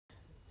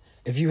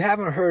If you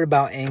haven't heard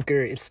about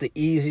Anchor, it's the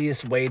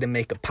easiest way to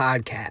make a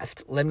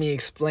podcast. Let me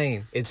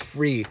explain. It's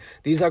free.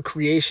 These are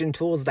creation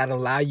tools that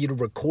allow you to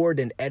record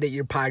and edit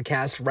your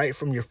podcast right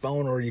from your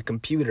phone or your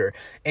computer.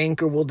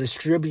 Anchor will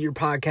distribute your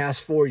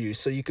podcast for you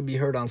so you can be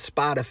heard on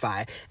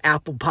Spotify,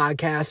 Apple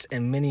Podcasts,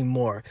 and many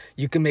more.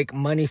 You can make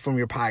money from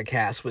your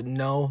podcast with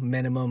no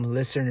minimum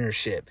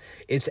listenership.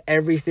 It's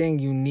everything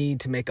you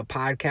need to make a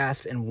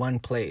podcast in one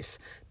place.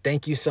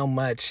 Thank you so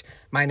much.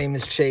 My name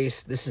is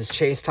Chase. This is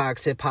Chase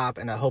Talks Hip Hop,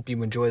 and I hope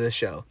you enjoy the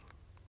show.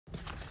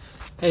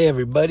 Hey,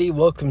 everybody.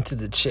 Welcome to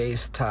the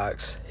Chase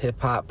Talks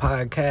Hip Hop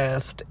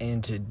podcast.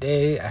 And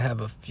today I have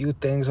a few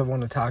things I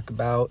want to talk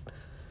about.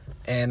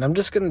 And I'm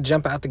just going to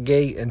jump out the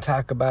gate and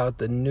talk about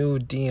the new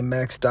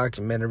DMX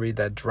documentary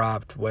that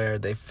dropped, where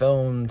they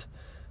filmed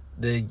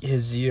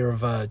his year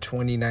of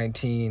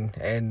 2019,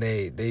 and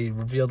they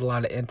revealed a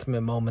lot of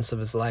intimate moments of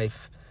his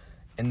life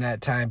in that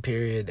time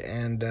period.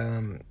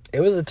 And it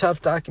was a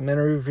tough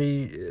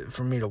documentary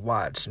for me to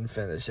watch and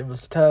finish. It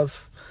was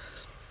tough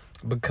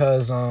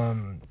because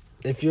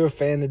if you're a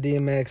fan of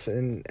DMX,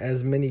 and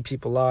as many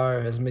people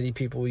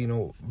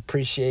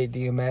appreciate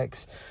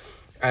DMX,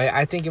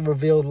 I think it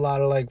revealed a lot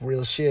of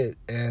real shit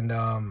and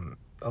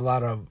a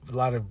lot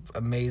of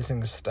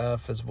amazing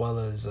stuff, as well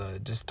as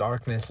just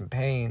darkness and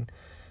pain.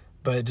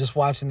 But just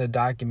watching the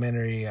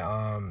documentary,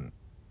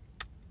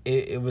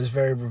 it was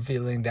very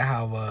revealing to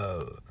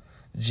how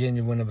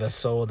genuine of a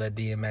soul that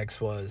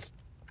DMX was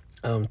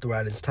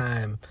throughout his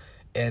time,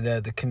 and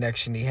the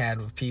connection he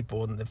had with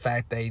people, and the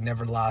fact that he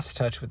never lost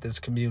touch with his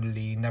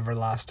community, he never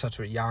lost touch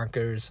with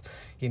Yonkers,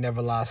 he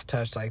never lost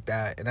touch like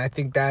that. And I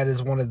think that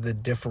is one of the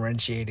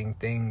differentiating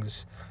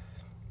things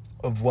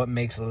of what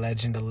makes a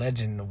legend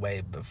in a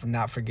way, but for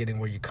not forgetting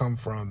where you come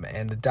from.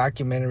 And the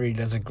documentary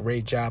does a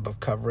great job of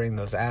covering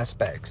those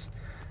aspects.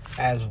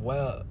 As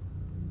well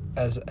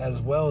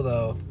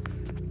though,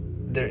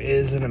 there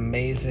is an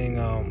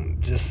amazing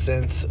just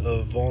sense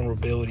of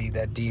vulnerability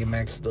that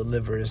DMX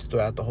delivers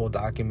throughout the whole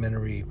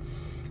documentary.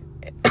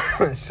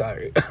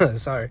 sorry.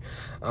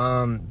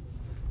 And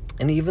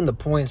even the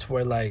points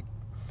where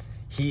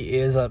he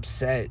is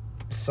upset,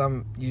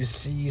 you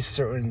see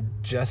certain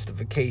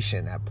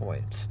justification at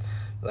points.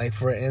 Like,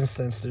 for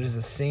instance, there's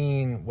a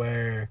scene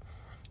where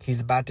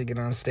he's about to get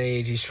on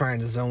stage, he's trying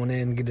to zone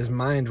in, get his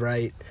mind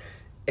right,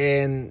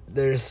 and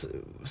there's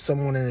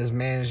someone in his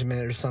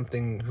management or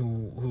something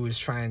who is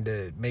trying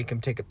to make him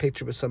take a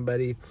picture with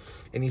somebody,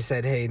 and he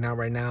said, hey, not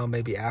right now,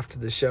 maybe after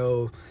the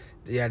show,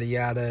 yada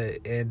yada.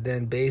 And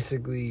then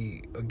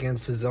basically,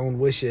 against his own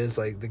wishes,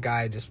 the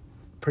guy just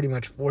pretty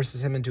much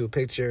forces him into a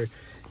picture.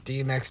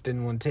 DMX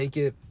didn't want to take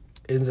it,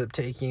 ends up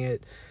taking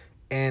it.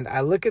 And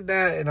I look at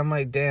that and I'm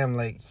like, damn,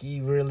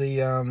 he really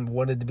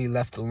wanted to be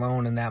left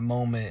alone in that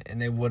moment, and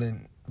they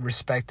wouldn't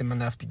respect him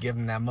enough to give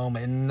him that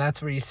moment. And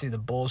that's where you see the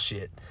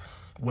bullshit,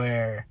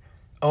 where,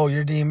 oh,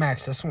 you're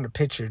DMX, I just want a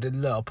picture,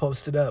 I'll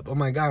post it up, oh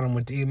my god, I'm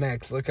with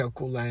DMX, look how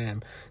cool I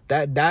am.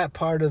 That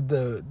part of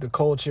the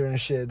culture and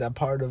shit, that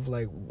part of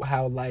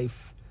how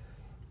life,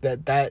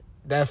 that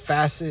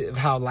facet of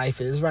how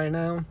life is right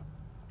now,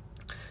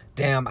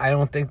 damn, I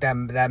don't think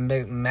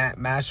that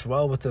matched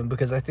well with him,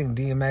 because I think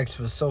DMX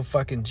was so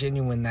fucking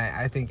genuine that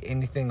I think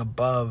anything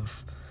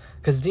above,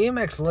 because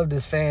DMX loved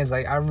his fans.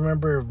 I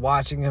remember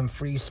watching him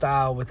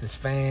freestyle with his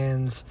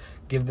fans,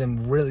 give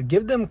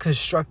them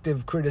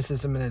constructive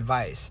criticism and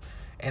advice,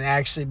 and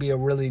actually be a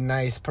really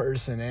nice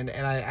person. And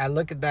I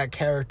look at that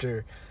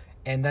character,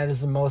 and that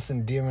is the most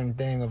endearing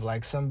thing of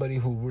somebody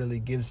who really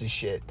gives a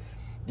shit,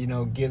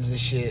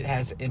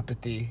 has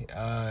empathy,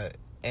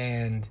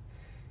 and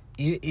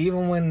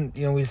even when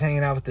he's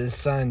hanging out with his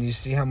son, you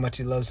see how much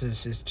he loves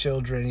his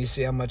children. You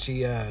see how much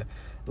he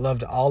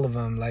loved all of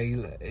them.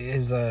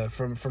 His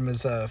from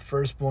his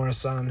firstborn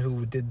son,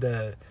 who did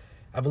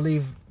I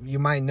believe you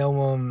might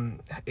know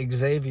him,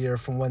 Xavier,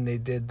 from when they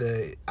did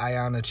the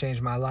Ayana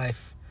Changed My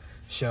Life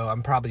show.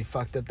 I'm probably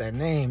fucked up that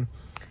name,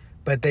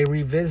 but they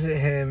revisit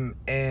him,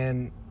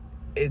 and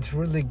it's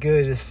really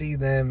good to see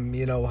them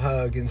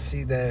hug and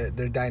see their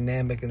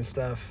dynamic and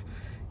stuff,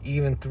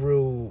 even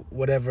through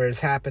whatever has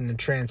happened and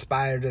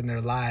transpired in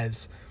their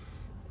lives.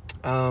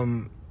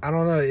 I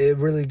don't know, it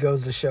really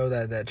goes to show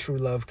that true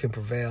love can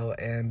prevail.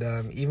 And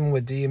even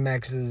with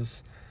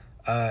DMX's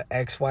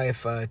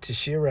ex-wife,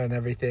 Tashira, and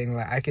everything,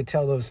 I could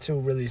tell those two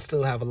really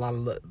still have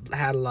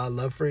had a lot of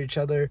love for each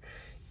other,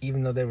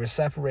 even though they were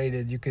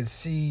separated. You could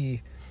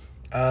see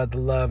the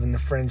love and the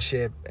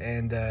friendship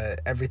and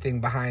everything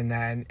behind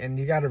that, and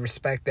you got to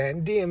respect that.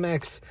 And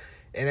DMX,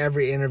 in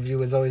every interview,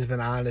 has always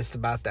been honest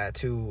about that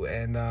too.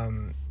 And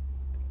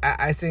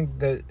I think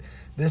that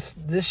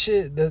this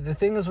shit, the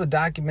thing is with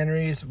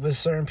documentaries with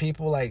certain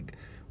people,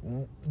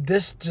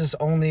 this just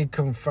only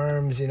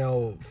confirms,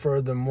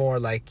 furthermore,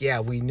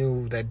 yeah, we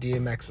knew that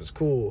DMX was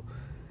cool,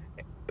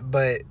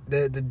 but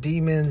the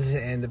demons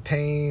and the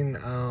pain,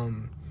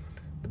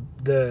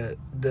 the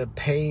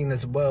pain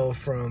as well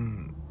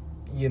from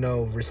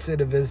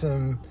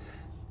recidivism,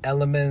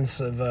 elements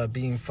of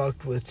being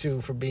fucked with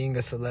too for being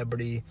a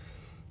celebrity,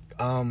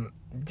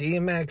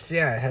 DMX,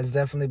 yeah, has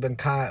definitely been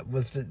caught,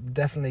 was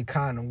definitely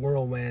caught in a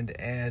whirlwind.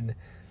 And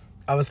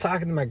I was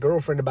talking to my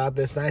girlfriend about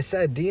this, and I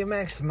said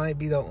DMX might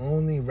be the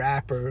only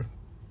rapper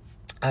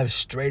I've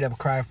straight up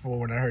cried for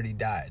when I heard he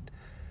died.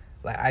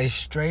 Like, I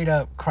straight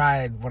up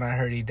cried when I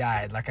heard he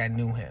died, like I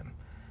knew him.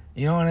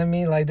 You know what I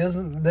mean? Like,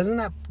 doesn't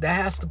that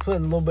has to put a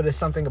little bit of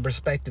something in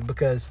perspective,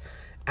 because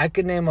I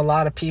could name a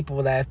lot of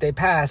people that if they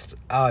passed,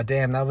 oh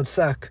damn, that would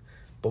suck.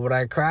 But would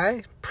I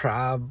cry?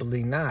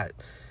 Probably not.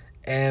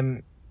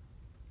 And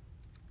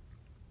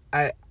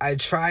I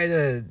try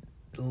to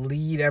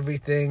lead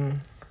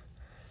everything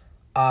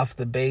off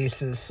the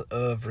basis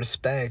of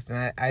respect,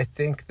 and I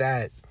think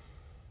that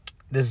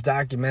this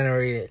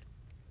documentary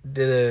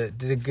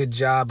did a good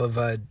job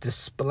of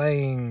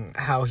displaying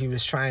how he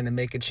was trying to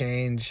make a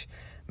change,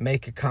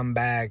 make a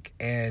comeback,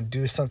 and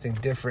do something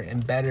different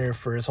and better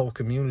for his whole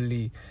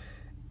community.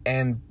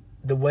 And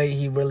the way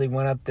he really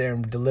went up there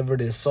and delivered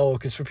his soul,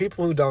 because for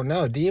people who don't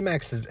know,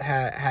 DMX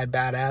had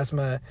bad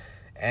asthma,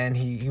 and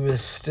he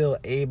was still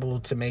able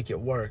to make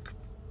it work.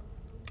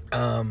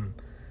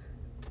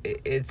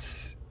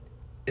 It's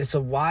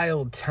a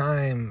wild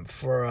time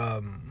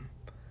for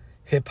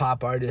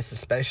hip-hop artists,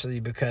 especially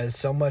because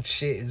so much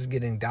shit is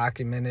getting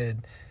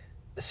documented,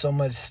 so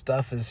much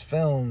stuff is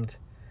filmed,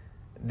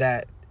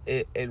 that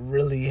it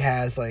really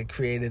has like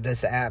created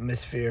this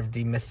atmosphere of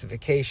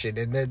demystification.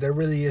 And there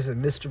really is a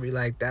mystery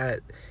like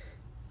that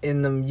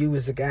in the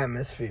music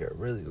atmosphere,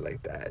 really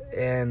like that.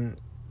 And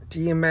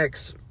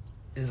DMX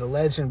is a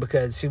legend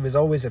because he was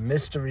always a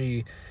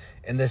mystery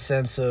in the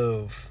sense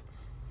of,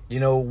 you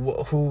know,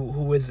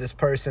 who is this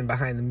person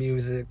behind the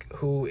music?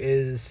 Who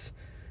is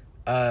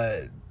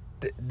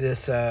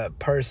this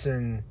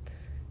person,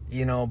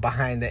 you know,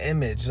 behind the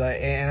image?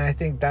 Like, and I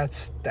think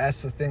that's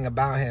the thing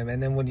about him.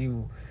 And then when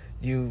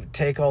you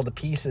take all the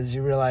pieces,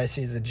 you realize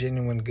he's a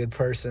genuine good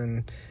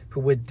person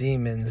who, with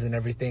demons and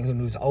everything,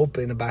 who's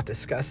open about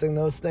discussing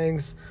those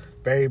things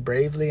very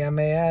bravely, I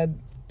may add.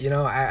 You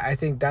know, I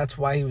think that's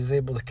why he was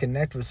able to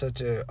connect with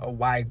such a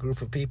wide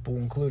group of people,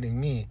 including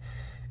me.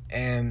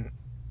 And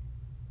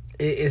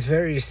it's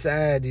very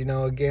sad, you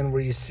know, again,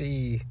 where you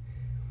see,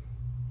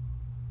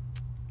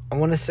 I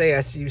want to say,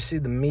 you see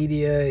the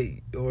media,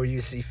 or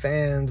you see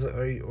fans,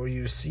 or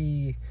you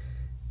see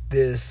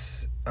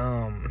this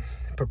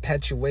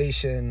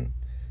perpetuation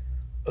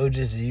of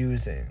just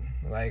using.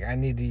 Like, I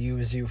need to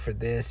use you for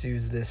this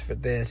for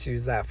this,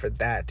 use that for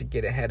that, to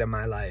get ahead of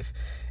my life.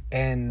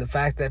 And the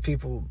fact that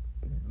people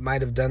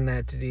might have done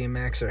that to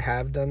DMX, or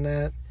have done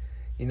that,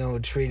 you know,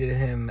 treated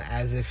him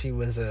as if he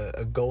was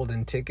a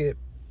golden ticket,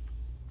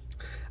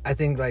 I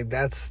think, like,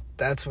 that's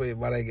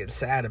what I get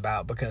sad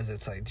about, because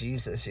it's like,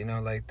 Jesus, you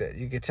know, like, that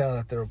you could tell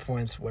that there were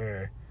points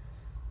where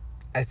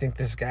I think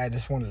this guy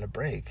just wanted a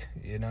break,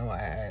 you know.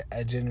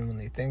 I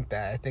genuinely think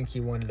that. I think he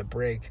wanted a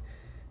break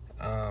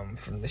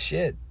from the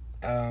shit.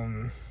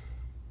 And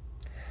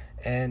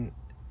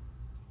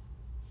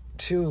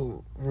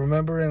two,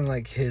 remembering,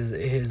 like,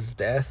 his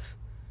death,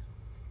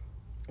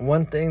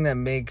 one thing that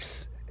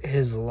makes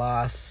his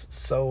loss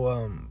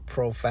so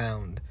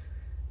profound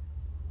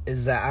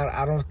is that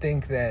I don't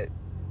think that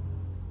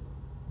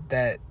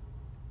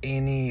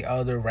any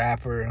other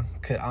rapper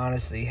could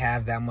honestly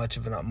have that much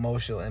of an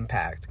emotional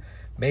impact.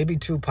 Maybe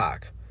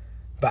Tupac,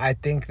 but I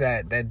think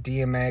that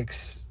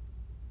DMX,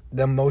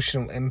 the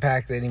emotional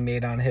impact that he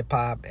made on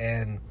hip-hop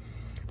and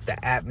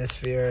the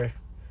atmosphere,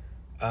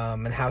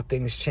 and how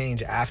things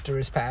change after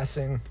his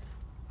passing,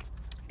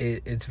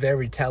 it's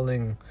very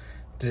telling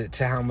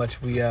to how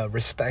much we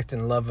respect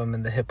and love him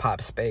in the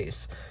hip-hop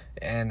space,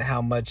 and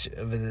how much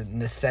of a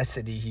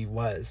necessity he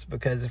was.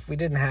 Because if we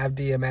didn't have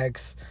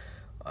DMX,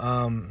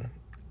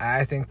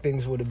 I think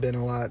things would have been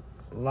a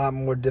lot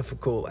more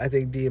difficult. I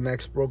think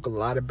DMX broke a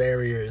lot of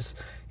barriers,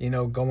 you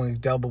know, going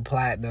double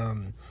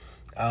platinum,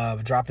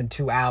 dropping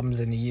 2 albums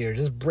in a year,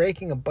 just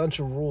breaking a bunch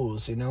of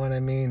rules, you know what I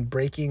mean?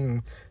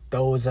 Breaking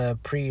those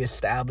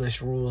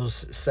pre-established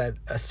rules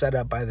set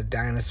up by the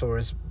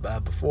dinosaurs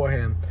before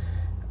him.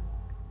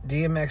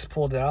 DMX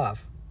pulled it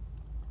off.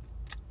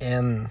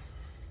 And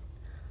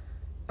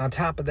on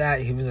top of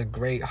that, he was a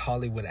great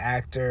Hollywood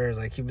actor.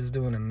 Like, he was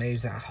doing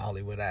amazing.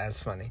 Hollywood,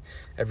 that's funny.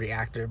 Every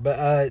actor.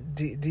 But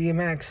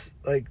DMX,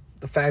 like,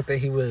 the fact that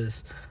he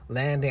was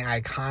landing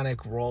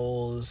iconic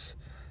roles,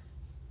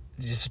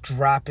 just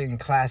dropping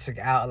classic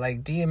out.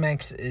 Like,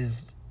 DMX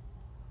is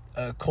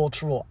a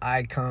cultural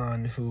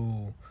icon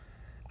who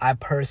I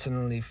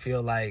personally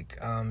feel like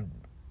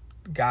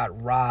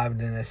got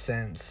robbed, in a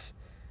sense,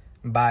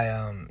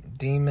 by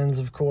demons,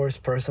 of course,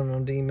 personal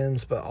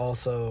demons, but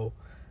also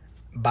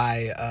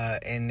by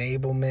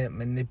enablement,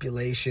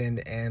 manipulation,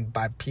 and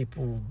by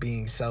people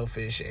being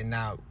selfish and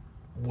not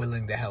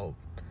willing to help.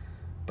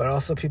 But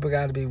also, people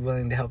got to be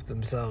willing to help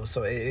themselves.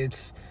 So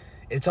it's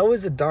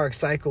always a dark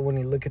cycle when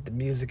you look at the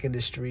music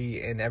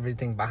industry and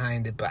everything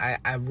behind it. But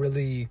I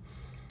really,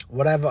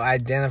 what I've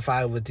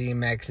identified with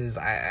DMX is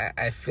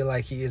I feel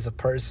like he is a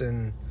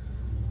person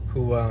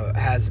who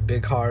has a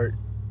big heart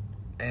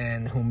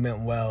and who meant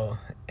well.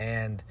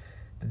 And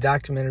The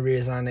documentary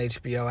is on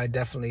HBO.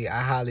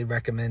 I highly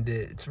recommend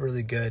it. It's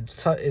really good.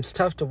 It's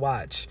tough to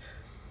watch,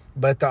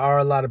 but there are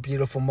a lot of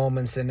beautiful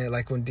moments in it,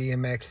 like when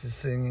DMX is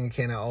singing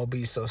 "Can It All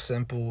Be So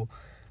Simple,"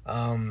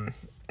 and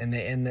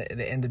they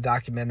end the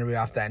documentary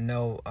off that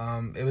note.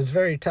 It was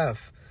very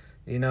tough.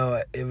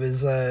 It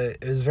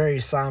was very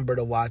somber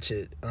to watch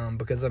it,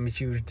 because I'm a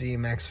huge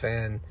DMX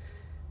fan.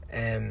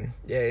 And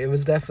yeah, it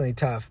was definitely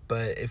tough.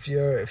 But if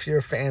you're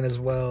a fan as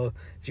well,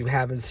 if you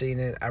haven't seen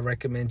it, I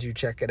recommend you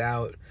check it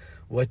out.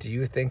 What do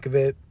you think of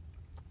it?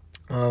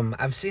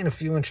 I've seen a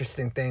few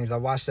interesting things. I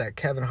watched that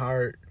Kevin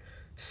Hart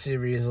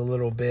series a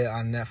little bit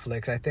on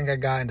Netflix. I think I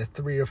got into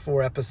 3 or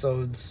 4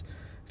 episodes.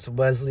 It's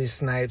Wesley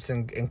Snipes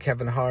and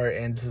Kevin Hart,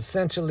 and it's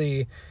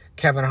essentially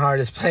Kevin Hart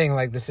is playing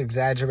like this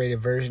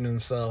exaggerated version of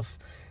himself,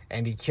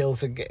 and he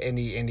kills a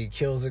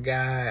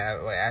guy.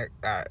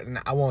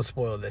 I won't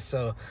spoil this,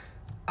 so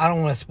I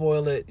don't want to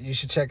spoil it. You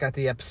should check out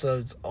the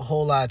episodes. A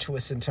whole lot of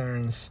twists and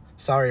turns.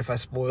 Sorry if I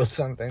spoiled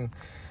something.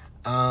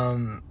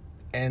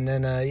 And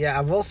then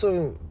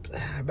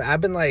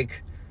I've been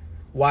like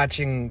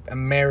watching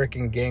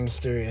American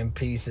Gangster in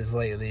pieces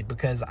lately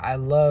because I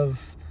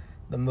love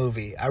the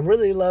movie. I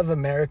really love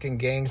American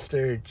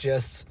Gangster.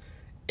 Just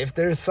if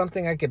there's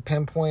something I could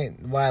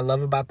pinpoint what I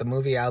love about the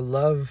movie, I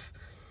love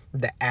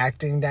the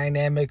acting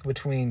dynamic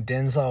between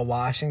Denzel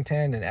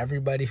Washington and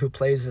everybody who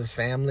plays his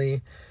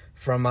family.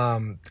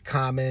 From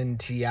Common,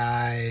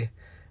 T.I.,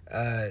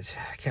 I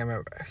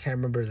can't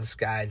remember this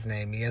guy's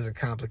name. He has a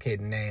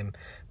complicated name.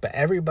 But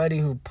everybody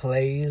who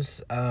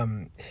plays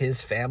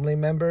his family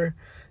member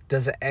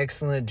does an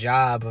excellent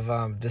job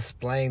of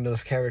displaying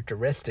those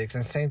characteristics.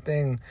 And same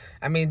thing,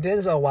 I mean,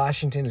 Denzel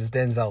Washington is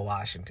Denzel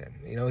Washington.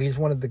 He's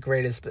one of the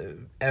greatest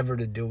ever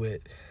to do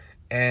it.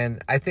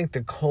 And I think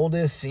the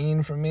coldest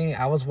scene for me,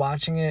 I was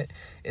watching it,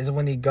 is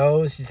when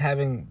he's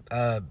having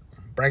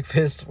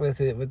breakfast with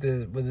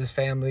his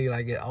family,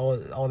 like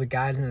all the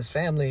guys in his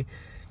family.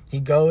 He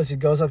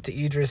goes up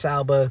to Idris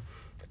Elba,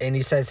 and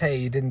he says, "Hey,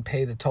 you didn't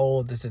pay the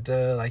toll,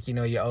 like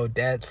you owe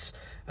debts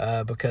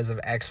because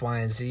of X, Y,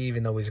 and Z.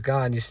 Even though he's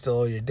gone, you still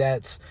owe your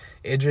debts."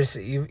 Idris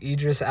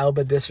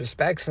Elba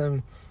disrespects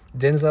him.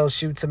 Denzel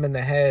shoots him in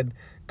the head,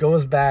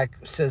 goes back,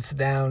 sits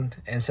down,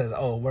 and says,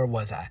 "Oh, where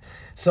was I?"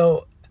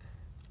 So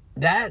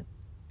that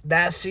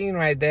scene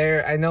right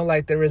there, I know,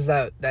 like, there is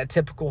that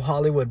typical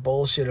Hollywood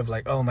bullshit of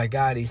like, oh my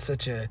god, he's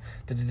such a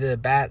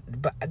bad,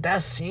 but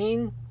that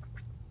scene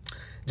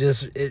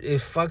just it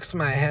fucks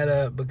my head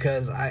up,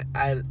 because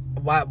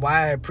why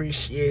I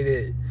appreciate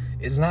it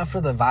is not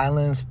for the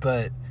violence,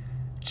 but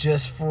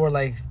just for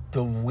like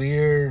the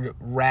weird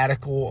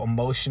radical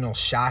emotional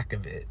shock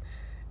of it.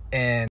 And